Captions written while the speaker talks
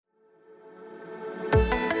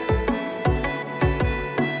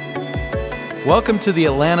Welcome to the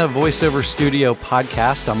Atlanta VoiceOver Studio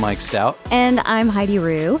podcast. I'm Mike Stout. And I'm Heidi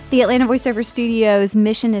Rue. The Atlanta VoiceOver Studio's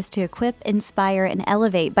mission is to equip, inspire, and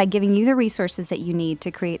elevate by giving you the resources that you need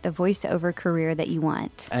to create the voiceover career that you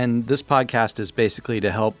want. And this podcast is basically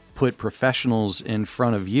to help put professionals in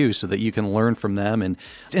front of you so that you can learn from them and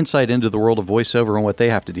insight into the world of voiceover and what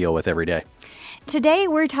they have to deal with every day. Today,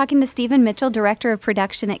 we're talking to Stephen Mitchell, Director of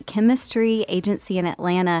Production at Chemistry Agency in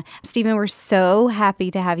Atlanta. Stephen, we're so happy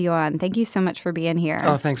to have you on. Thank you so much for being here.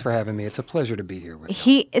 Oh, thanks for having me. It's a pleasure to be here with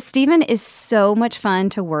you. Stephen is so much fun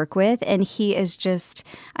to work with, and he is just,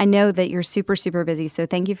 I know that you're super, super busy, so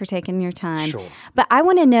thank you for taking your time. Sure. But I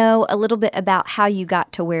want to know a little bit about how you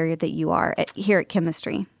got to where that you are here at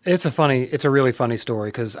Chemistry. It's a really funny story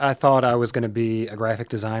because I thought I was going to be a graphic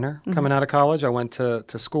designer coming out of college. I went to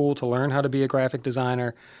school to learn how to be a graphic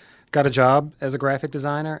designer, got a job as a graphic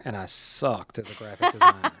designer, and I sucked as a graphic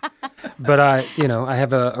designer. But I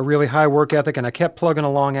have a really high work ethic, and I kept plugging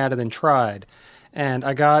along at it and tried. And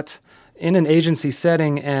I got in an agency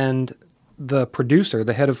setting, and the producer,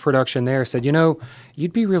 the head of production there, said,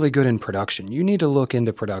 you'd be really good in production. You need to look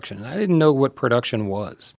into production. And I didn't know what production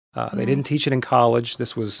was. They didn't teach it in college.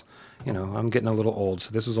 This was, I'm getting a little old,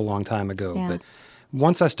 so this was a long time ago. Yeah. But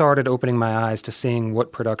once I started opening my eyes to seeing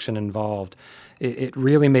what production involved, it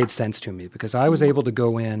really made sense to me because I was able to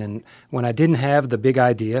go in and when I didn't have the big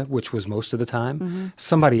idea, which was most of the time,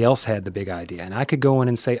 somebody else had the big idea. And I could go in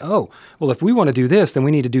and say, oh, well, if we want to do this, then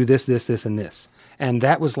we need to do this, this, this, and this. And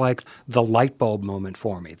that was like the light bulb moment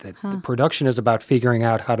for me, that the production is about figuring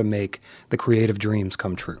out how to make the creative dreams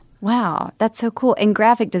come true. Wow, that's so cool. And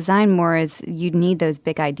graphic design more is you need those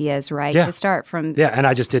big ideas, right? Yeah. To start from. Yeah, and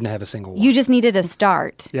I just didn't have a single one. You just needed a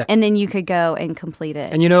start, Yeah. and then you could go and complete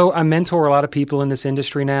it. And I mentor a lot of people in this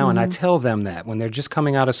industry now, and I tell them that when they're just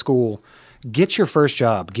coming out of school, get your first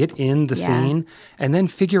job, get in the scene, and then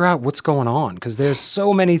figure out what's going on. Because there's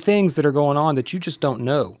so many things that are going on that you just don't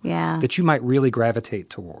know that you might really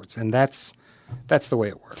gravitate towards. And that's the way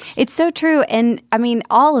it works. It's so true. And I mean,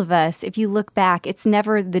 all of us, if you look back, it's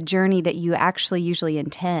never the journey that you actually usually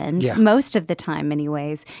intend. Yeah. Most of the time,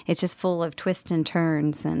 anyways. It's just full of twists and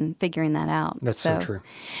turns and figuring that out. That's so true.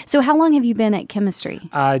 So how long have you been at Chemistry?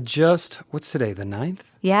 What's today, the 9th?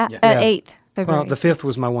 Yeah. 8th. February. Well, the 5th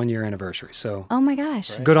was my 1-year anniversary, so Oh my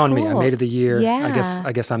gosh. good on me. I Cool. made it the year. Yeah.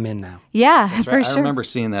 I guess I'm in now. Yeah, That's for right. sure. I remember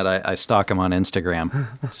seeing that. I stalk him on Instagram.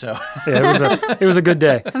 So Yeah, it was a good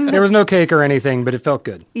day. There was no cake or anything, but it felt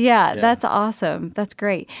good. Yeah, that's awesome. That's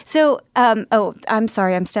great. So, I'm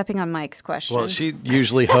sorry, I'm stepping on Mike's question. Well, she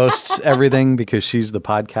usually hosts everything because she's the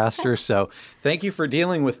podcaster. So thank you for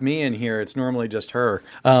dealing with me in here. It's normally just her.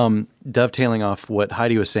 Dovetailing off what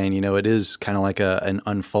Heidi was saying, it is kind of like an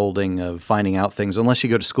unfolding of finding out things. Unless you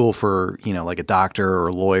go to school for, like a doctor or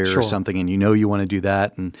a lawyer or something, and you want to do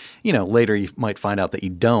that. And, later you might find out that you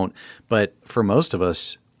don't. But for most of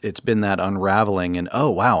us, it's been that unraveling and, oh,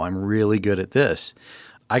 wow, I'm really good at this.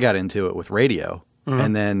 I got into it with radio.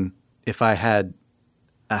 And then if I had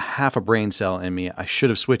a half a brain cell in me, I should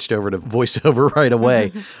have switched over to voiceover right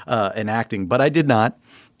away and acting, but I did not.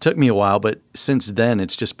 Took me a while, but since then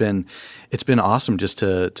it's been awesome just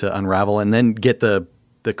to unravel and then get the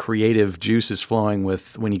creative juices flowing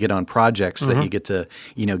with when you get on projects that you get to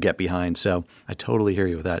get behind. So I totally hear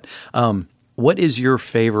you with that. What is your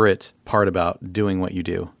favorite part about doing what you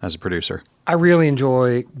do as a producer? I really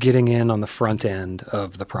enjoy getting in on the front end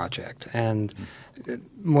of the project. And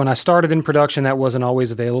when I started in production, that wasn't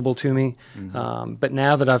always available to me. But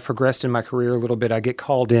now that I've progressed in my career a little bit, I get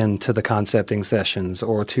called in to the concepting sessions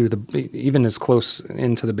or to even as close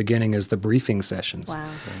into the beginning as the briefing sessions.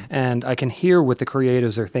 Wow. And I can hear what the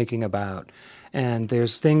creatives are thinking about. And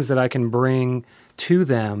there's things that I can bring to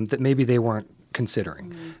them that maybe they weren't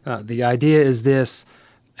considering. The idea is this,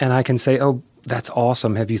 and I can say, oh, that's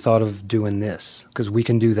awesome. Have you thought of doing this? Because we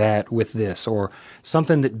can do that with this, or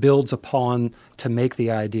something that builds upon to make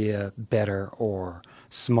the idea better or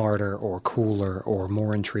smarter or cooler or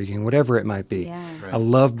more intriguing, whatever it might be. Yeah. Right. I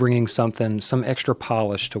love bringing some extra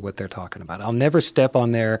polish to what they're talking about. I'll never step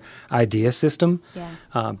on their idea system,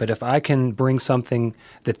 but if I can bring something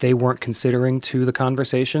that they weren't considering to the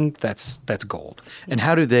conversation, that's gold. And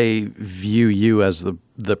how do they view you as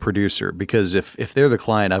the producer? Because if they're the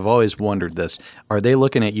client, I've always wondered this. Are they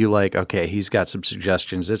looking at you like, okay, he's got some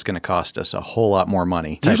suggestions, it's going to cost us a whole lot more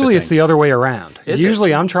money? Usually it's the other way around. Is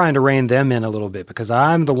Usually it? I'm trying to rein them in a little bit because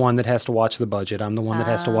I'm the one that has to watch the budget. I'm the one that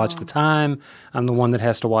has to watch the time. I'm the one that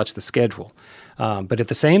has to watch the schedule. But at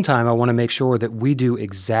the same time, I want to make sure that we do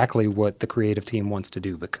exactly what the creative team wants to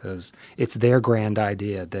do because it's their grand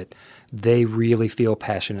idea that they really feel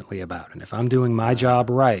passionately about. And if I'm doing my job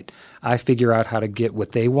right, I figure out how to get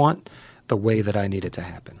what they want the way that I need it to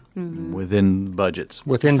happen. Within budgets.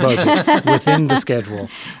 Within budget, within the schedule.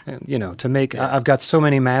 To make, I've got so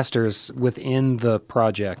many masters within the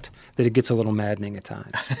project that it gets a little maddening at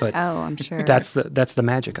times. But I'm sure. That's the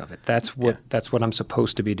magic of it. That's what I'm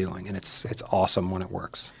supposed to be doing, and it's awesome when it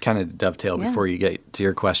works. Kind of dovetail before you get to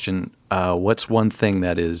your question. What's one thing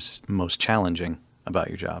that is most challenging about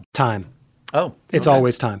your job? Time. Oh, It's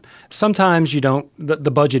always time. Sometimes you don't,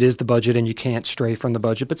 the budget is the budget and you can't stray from the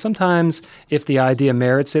budget. But sometimes if the idea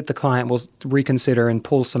merits it, the client will reconsider and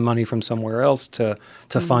pull some money from somewhere else to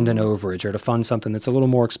fund an overage or to fund something that's a little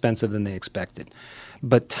more expensive than they expected.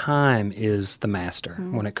 But time is the master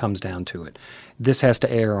when it comes down to it. This has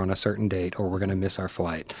to air on a certain date or we're going to miss our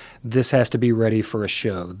flight. This has to be ready for a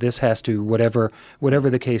show. This has to, whatever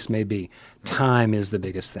the case may be. Time is the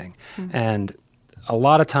biggest thing. And a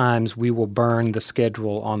lot of times we will burn the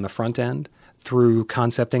schedule on the front end through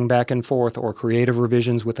concepting back and forth or creative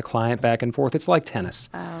revisions with the client back and forth. It's like tennis.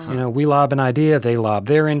 We lob an idea, they lob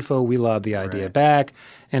their info, we lob the idea back,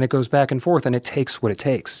 and it goes back and forth, and it takes what it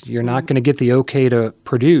takes. You're not going to get the okay to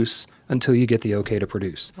produce until you get the okay to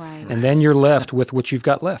produce. Right. And then you're left with what you've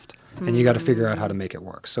got left. And you got to figure out how to make it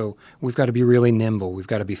work. So we've got to be really nimble. We've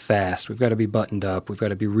got to be fast. We've got to be buttoned up. We've got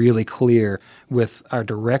to be really clear with our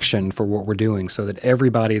direction for what we're doing so that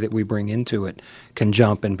everybody that we bring into it can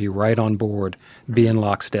jump and be right on board, be in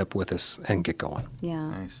lockstep with us, and get going. Yeah.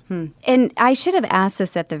 Nice. And I should have asked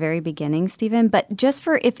this at the very beginning, Stephen, but just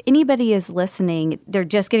for if anybody is listening, they're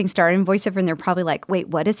just getting started in voiceover and they're probably like, wait,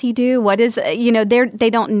 what does he do? What is, they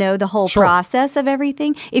don't know the whole process of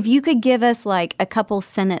everything. If you could give us like a couple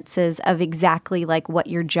sentences of exactly like what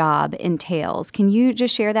your job entails, can you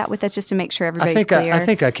just share that with us just to make sure everybody's clear? I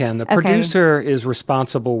think I can. The producer is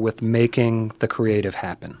responsible with making the creative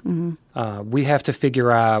happen. We have to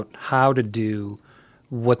figure out how to do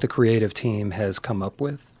what the creative team has come up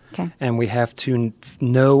with. Okay. And we have to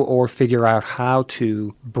know or figure out how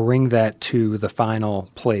to bring that to the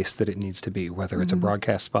final place that it needs to be, whether it's a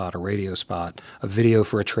broadcast spot, a radio spot, a video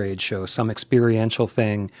for a trade show, some experiential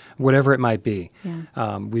thing, whatever it might be.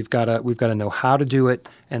 Yeah. We've got to know how to do it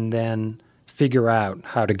and then figure out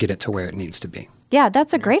how to get it to where it needs to be. Yeah,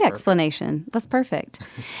 that's a great explanation. That's perfect.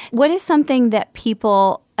 What is something that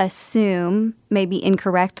people assume maybe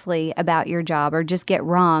incorrectly about your job or just get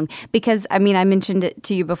wrong? Because, I mentioned it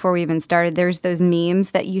to you before we even started. There's those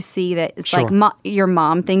memes that you see that it's like your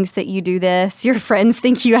mom thinks that you do this. Your friends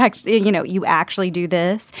think you actually do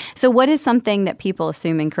this. So what is something that people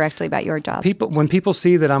assume incorrectly about your job? When people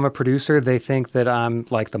see that I'm a producer, they think that I'm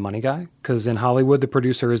like the money guy. Because in Hollywood, the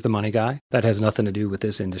producer is the money guy. That has nothing to do with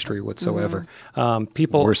this industry whatsoever.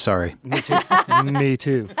 We're sorry. Me too. Me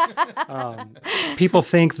too. People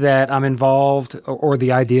think that I'm involved or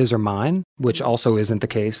the ideas are mine, which also isn't the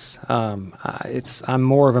case. I'm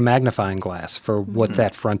more of a magnifying glass for what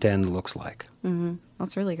that front end looks like.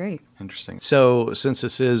 That's really great. Interesting. So since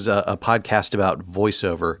this is a podcast about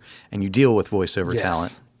voiceover and you deal with voiceover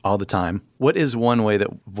talent all the time, what is one way that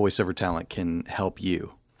voiceover talent can help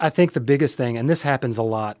you? I think the biggest thing, and this happens a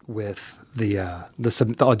lot with the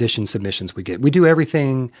audition submissions we get. We do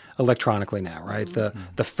everything electronically now, right?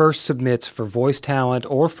 The first submits for voice talent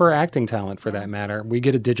or for acting talent, for that matter, we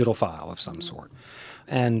get a digital file of some sort.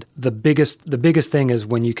 And the biggest thing is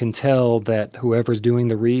when you can tell that whoever's doing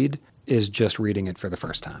the read is just reading it for the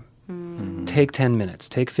first time. Take 10 minutes,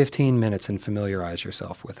 take 15 minutes, and familiarize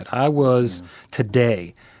yourself with it. I was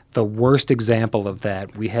today the worst example of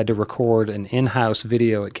that. We had to record an in-house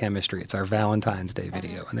video at Chemistry. It's our Valentine's Day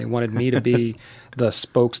video. And they wanted me to be the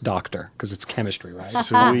spokes doctor because it's chemistry, right?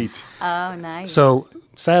 Sweet. Oh, nice. So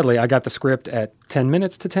sadly, I got the script at 10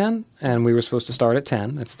 minutes to 10, and we were supposed to start at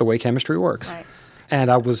 10. That's the way chemistry works. Right.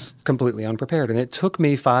 And I was completely unprepared. And it took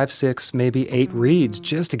me 5, 6, maybe 8 reads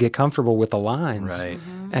just to get comfortable with the lines. Right.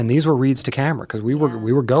 And these were reads to camera because we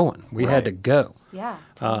were going. We had to go. Yeah,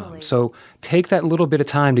 totally. So take that little bit of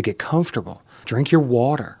time to get comfortable. Drink your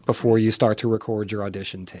water before you start to record your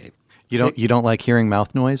audition tape. You don't like hearing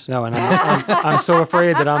mouth noise? No, and I'm so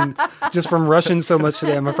afraid that I'm just from rushing so much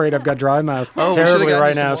today. I'm afraid I've got dry mouth terribly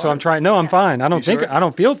right now. So I'm trying. No, I'm fine. I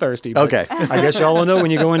don't feel thirsty. But okay. I guess y'all will know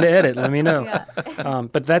when you go into edit. Let me know. Yeah.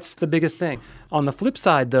 But that's the biggest thing. On the flip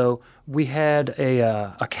side, though, we had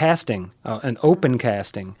a casting, an open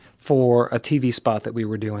casting for a TV spot that we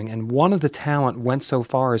were doing, and one of the talent went so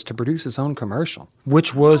far as to produce his own commercial,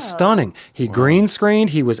 which was stunning. He green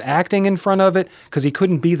screened, he was acting in front of it because he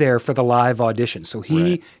couldn't be there for the live audition. So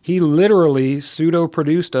he literally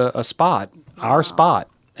pseudo-produced a spot, our spot,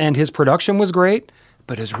 and his production was great.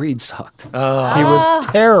 but his read sucked. He was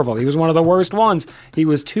terrible. He was one of the worst ones. He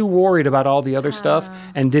was too worried about all the other stuff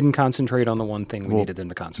and didn't concentrate on the one thing we needed him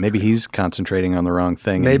to concentrate. Maybe he's concentrating on the wrong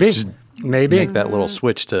thing. Maybe. Make that little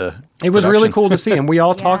switch to It was production. really cool to see. And we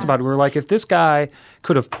all talked about it. We were like, if this guy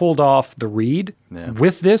could have pulled off the read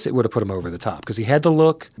with this, it would have put him over the top. Because he had the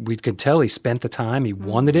look. We could tell he spent the time. He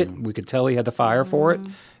wanted it. We could tell he had the fire for it.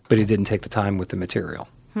 But he didn't take the time with the material.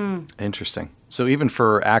 Interesting. So even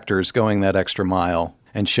for actors going that extra mile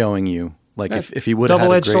and showing you, like if you would have had a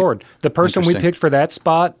double-edged great, sword. The person we Interesting. picked for that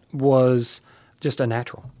spot was just a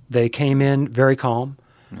natural. They came in very calm.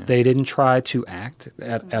 They didn't try to act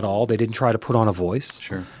at all. They didn't try to put on a voice.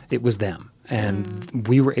 Sure. It was them. And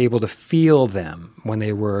we were able to feel them when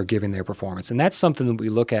they were giving their performance. And that's something that we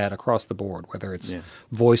look at across the board, whether it's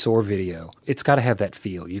voice or video. It's got to have that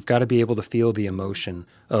feel. You've got to be able to feel the emotion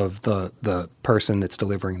of the person that's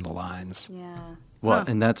delivering the lines. Yeah. Well,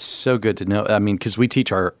 and that's so good to know. I mean, because we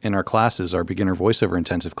teach in our classes, our beginner voiceover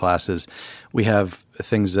intensive classes, we have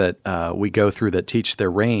things that we go through that teach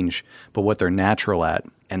their range, but what they're natural at,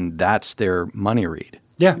 and that's their money read.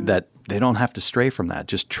 Yeah. That they don't have to stray from that.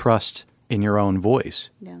 Just trust in your own voice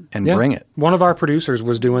and Yeah. bring it. One of our producers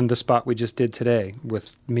was doing the spot we just did today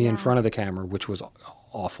with me in front of the camera, which was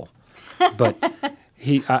awful. But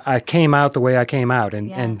I came out the way I came out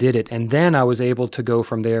and did it. And then I was able to go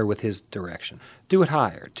from there with his direction. Do it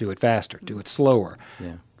higher, do it faster, do it slower.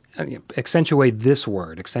 Accentuate this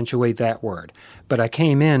word, accentuate that word. But I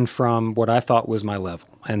came in from what I thought was my level.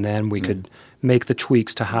 And then we could make the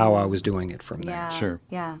tweaks to how I was doing it from there. Yeah. Sure.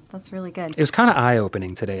 Yeah, that's really good. It was kind of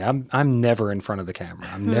eye-opening today. I'm never in front of the camera.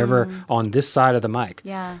 I'm never on this side of the mic.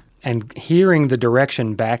 Yeah. And hearing the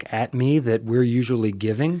direction back at me that we're usually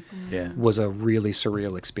giving Yeah. was a really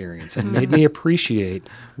surreal experience and made me appreciate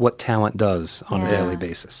what talent does on a daily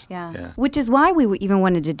basis. Yeah. Which is why we even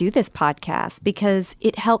wanted to do this podcast, because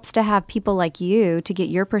it helps to have people like you to get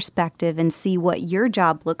your perspective and see what your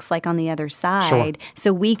job looks like on the other side.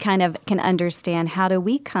 So we kind of can understand how do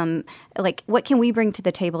we come, like, what can we bring to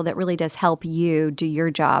the table that really does help you do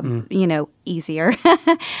your job, easier,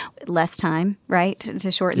 less time, right?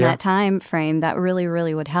 To shorten that time frame, that really,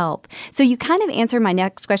 really would help. So you kind of answered my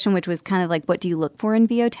next question, which was kind of like, what do you look for in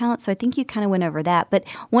VO talent? So I think you kind of went over that. But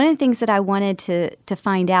one of the things that I wanted to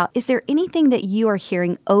find out, is there anything that you are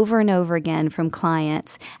hearing over and over again from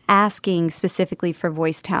clients asking specifically for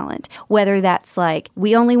voice talent? Whether that's like,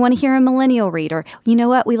 we only want to hear a millennial read, or, you know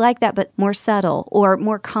what, we like that, but more subtle or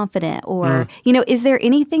more confident, or, is there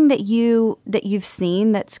anything that you've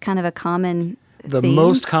seen that's kind of a common The theme?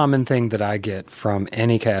 most common thing that I get from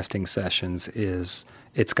any casting sessions is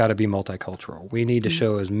it's got to be multicultural. We need to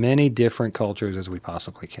show as many different cultures as we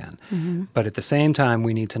possibly can. But at the same time,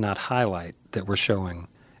 we need to not highlight that we're showing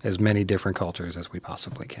as many different cultures as we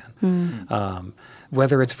possibly can.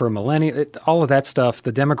 Whether it's for millennial, all of that stuff,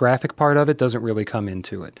 the demographic part of it doesn't really come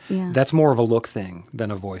into it. Yeah. That's more of a look thing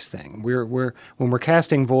than a voice thing. When we're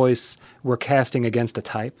casting voice, we're casting against a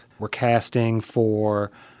type. We're casting for,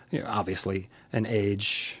 obviously, an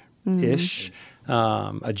age-ish,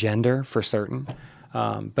 a gender for certain.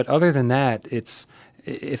 But other than that,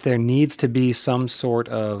 if there needs to be some sort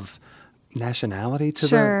of nationality to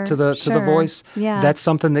the voice, that's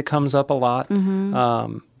something that comes up a lot.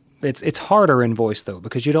 It's harder in voice though,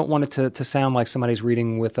 because you don't want it to sound like somebody's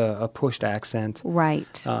reading with a pushed accent.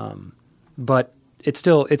 Right. But it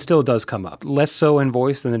still does come up. Less so in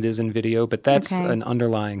voice than it is in video, but that's an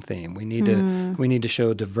underlying theme. We need to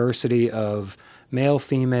show diversity of male,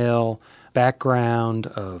 female, background,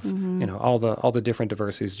 of all the different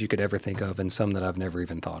diversities you could ever think of, and some that I've never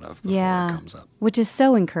even thought of before it comes up. Which is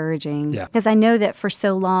so encouraging. Yeah. Because I know that for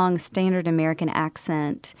so long, standard American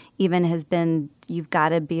accent even has been, you've got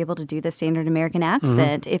to be able to do the standard American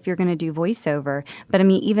accent if you're going to do voiceover. But I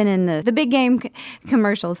mean, even in the big game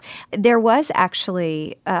commercials, there was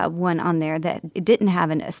actually one on there that it didn't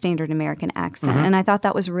have a standard American accent. And I thought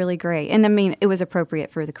that was really great. And I mean, it was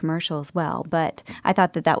appropriate for the commercial as well. But I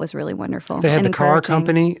thought that was really wonderful. They had and the car encouraging.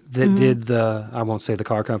 company that did I won't say the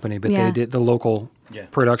car company, but they did the local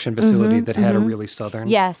production facility that had a really southern.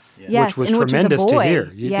 Yes. Which was and tremendous which was a boy. to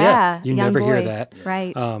hear. You young never hear boy. that.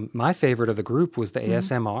 Right. My favorite of the group was the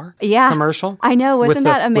ASMR Yeah. commercial. I know. with Wasn't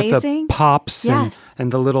that amazing? With the pops Yes.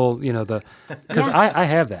 and the little, because I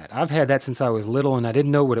have that. I've had that since I was little, and I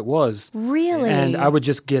didn't know what it was. Really? And I would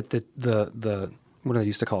just get the what do they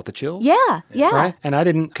used to call it, the chills? Yeah. Right? And I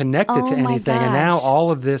didn't connect it to Oh, my anything. And now gosh.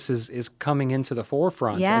 all of this is coming into the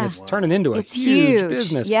forefront. Yeah. And it's turning into a It's huge huge.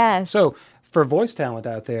 business. Yes. So for voice talent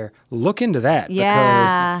out there, look into that.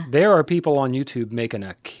 Yeah. Because there are people on YouTube making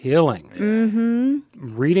a killing.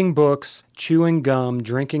 Reading books, chewing gum,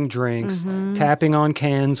 drinking drinks, tapping on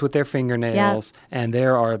cans with their fingernails. And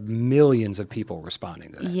there are millions of people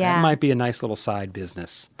responding to that. Yeah. That might be a nice little side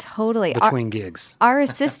business Totally. between gigs. Our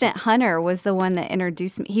assistant Hunter was the one that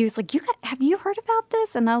introduced me. He was like, have you heard about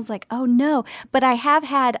this? And I was like, oh no. But I have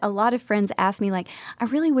had a lot of friends ask me like, I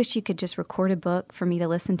really wish you could just record a book for me to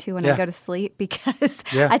listen to when I go to sleep, because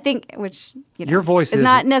I think, which, your voice is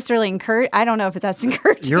not necessarily encouraging. I don't know if that's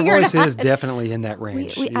encouraging. Your voice or not. is definitely in that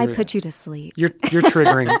range. I put you to sleep. You're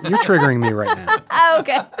triggering me right now. Oh,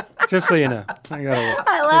 okay. Just so you know. I got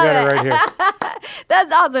it right here.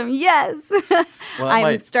 That's awesome. Yes. Well,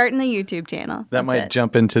 I'm starting the YouTube channel. That might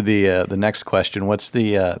jump into the next question. What's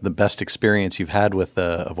the best experience you've had with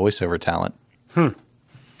a voiceover talent? And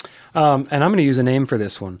I'm going to use a name for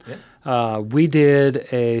this one. Yeah. We did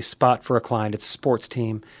a spot for a client. It's a sports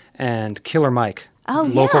team. And Killer Mike,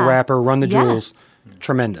 local rapper, Run the Jewels,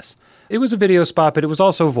 tremendous. It was a video spot, but it was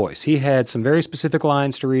also voice. He had some very specific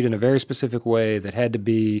lines to read in a very specific way that had to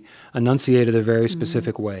be enunciated a very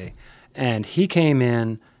specific way. And he came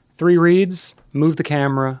in, 3 reads, move the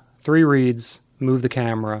camera, 3 reads, move the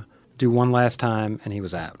camera, do one last time, and he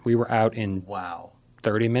was out. We were out in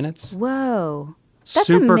 30 minutes. Whoa. That's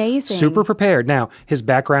amazing. Super prepared. Now, his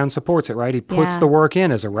background supports it, right? He puts the work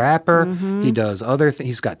in as a rapper. He does other things.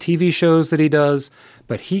 He's got TV shows that he does.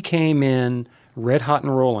 But he came in red hot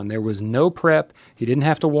and rolling. There was no prep. He didn't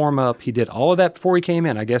have to warm up. He did all of that before he came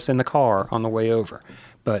in, I guess in the car on the way over.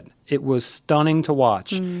 But it was stunning to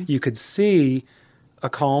watch. You could see a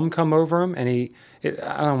calm come over him, and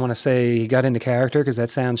I don't want to say he got into character because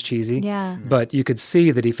that sounds cheesy. Yeah. But you could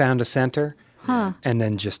see that he found a center and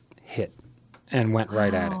then just hit and went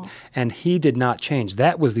right at it. And he did not change.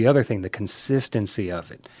 That was the other thing, the consistency of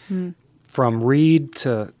it. From read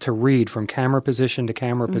to read, from camera position to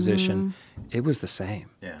camera position, it was the same.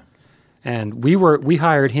 Yeah. And we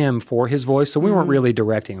hired him for his voice, so we weren't really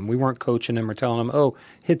directing him. We weren't coaching him or telling him, oh,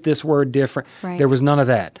 hit this word different. Right. There was none of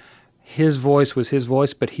that. His voice was his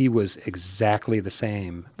voice, but he was exactly the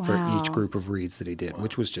same for each group of reads that he did,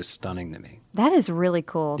 which was just stunning to me. That is really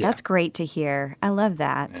cool. Yeah. That's great to hear. I love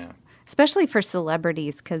that. Yeah. Especially for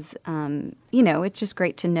celebrities, because, it's just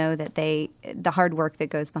great to know that the hard work that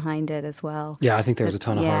goes behind it as well. Yeah, I think there's a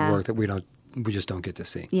ton of hard work that we just don't get to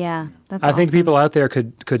see. Yeah, that's I think awesome. people out there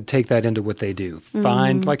could take that into what they do.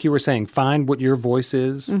 Find, like you were saying, find what your voice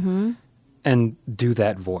is and do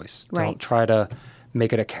that voice. Right. Don't try to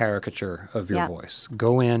make it a caricature of your voice.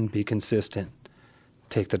 Go in, be consistent,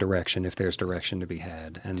 take the direction if there's direction to be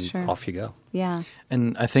had, and off you go. Yeah.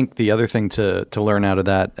 And I think the other thing to learn out of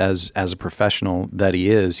that as a professional that he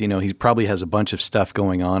is, he probably has a bunch of stuff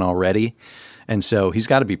going on already. And so he's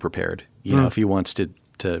got to be prepared, if he wants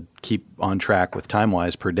to keep on track with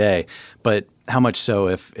time-wise per day. But how much so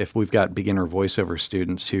if we've got beginner voiceover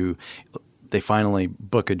students who they finally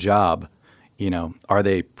book a job, are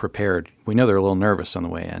they prepared? We know they're a little nervous on the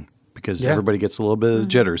way in because everybody gets a little bit of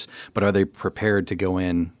jitters, but are they prepared to go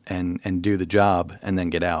in and do the job and then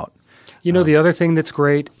get out? The other thing that's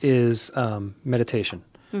great is meditation.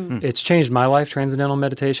 It's changed my life, transcendental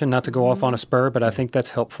meditation, not to go off on a spur, but I think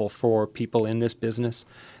that's helpful for people in this business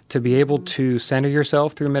to be able to center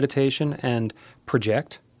yourself through meditation and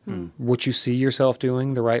project what you see yourself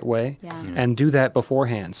doing the right way and do that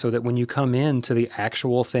beforehand so that when you come into the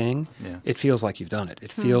actual thing, it feels like you've done it.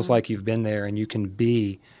 It feels like you've been there and you can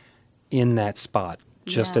be in that spot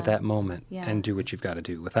just at that moment and do what you've got to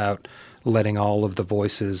do without letting all of the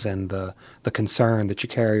voices and the concern that you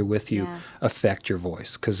carry with you affect your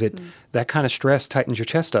voice, because that kind of stress tightens your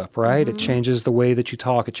chest up, right? It changes the way that you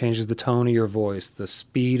talk. It changes the tone of your voice, the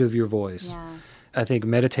speed of your voice. Yeah. I think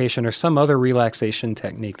meditation or some other relaxation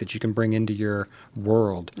technique that you can bring into your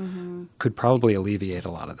world could probably alleviate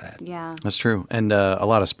a lot of that. Yeah. That's true. And a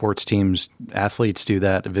lot of sports teams, athletes do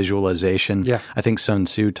that, visualization. Yeah. I think Sun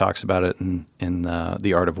Tzu talks about it in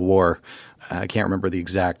The Art of War. I can't remember the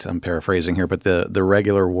exact, I'm paraphrasing here, but the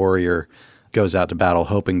regular warrior goes out to battle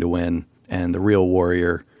hoping to win, and the real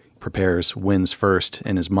warrior prepares, wins first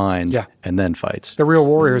in his mind, and then fights. The real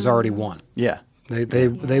warrior's already won. Yeah.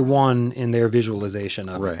 They won in their visualization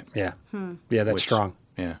of it. Yeah. Yeah, that's strong.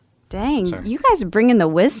 Yeah. Dang, you guys are bringing the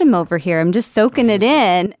wisdom over here. I'm just soaking it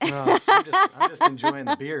in. No, I'm just enjoying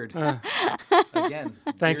the beard. Again.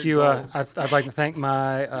 Thank you. I'd like to thank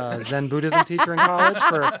my Zen Buddhism teacher in college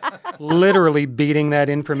for literally beating that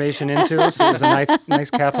information into us. It was a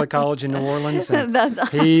nice Catholic college in New Orleans. And That's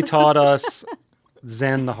awesome. he taught us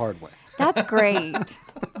Zen the hard way. That's great.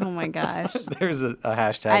 Oh my gosh. There's a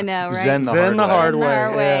hashtag. I know, right? Zen the Zen hard the way.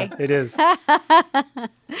 hard way. way. Yeah, it is.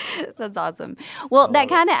 That's awesome. Well, that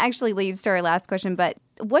kind of actually leads to our last question, but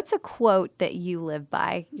what's a quote that you live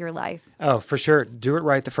by your life? Oh, for sure. Do it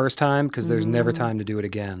right the first time because there's never time to do it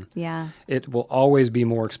again. Yeah. It will always be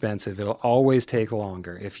more expensive. It'll always take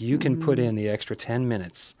longer. If you can put in the extra 10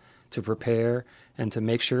 minutes to prepare and to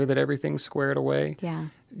make sure that everything's squared away, Yeah.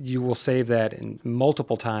 you will save that in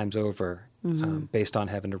multiple times over based on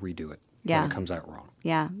having to redo it Yeah. when it comes out wrong.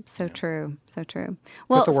 Yeah. So true. So true.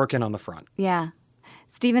 Put the work in on the front. Yeah.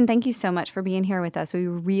 Stephen, thank you so much for being here with us. We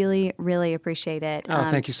really, really appreciate it. Oh,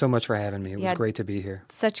 thank you so much for having me. It was yeah. great to be here.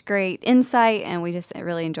 Such great insight, and we just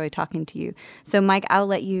really enjoyed talking to you. So, Mike, I'll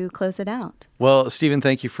let you close it out. Well, Stephen,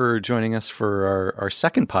 thank you for joining us for our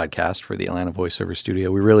second podcast for the Atlanta VoiceOver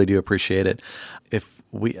Studio. We really do appreciate it.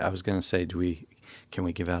 I was going to say, can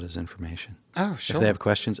we give out his information? Oh, sure. If they have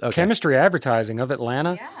questions, okay. Chemistry Advertising of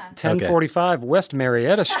Atlanta, 1045 West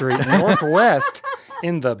Marietta Street, Northwest,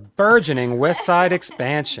 in the burgeoning West Side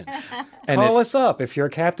expansion. And Call us up. If you're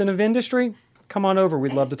a captain of industry, come on over.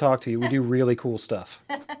 We'd love to talk to you. We do really cool stuff.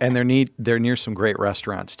 And they're near some great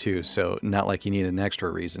restaurants too, so not like you need an extra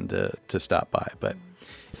reason to stop by. But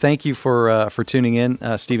thank you for tuning in.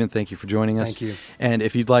 Stephen, thank you for joining us. Thank you. And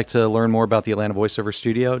if you'd like to learn more about the Atlanta VoiceOver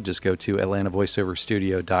Studio, just go to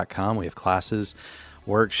atlantavoiceoverstudio.com. We have classes,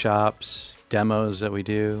 workshops, demos that we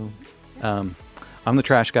do. I'm the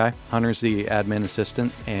trash guy. Hunter's the admin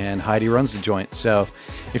assistant, and Heidi runs the joint. So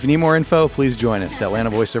if you need more info, please join us at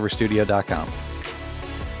atlantavoiceoverstudio.com.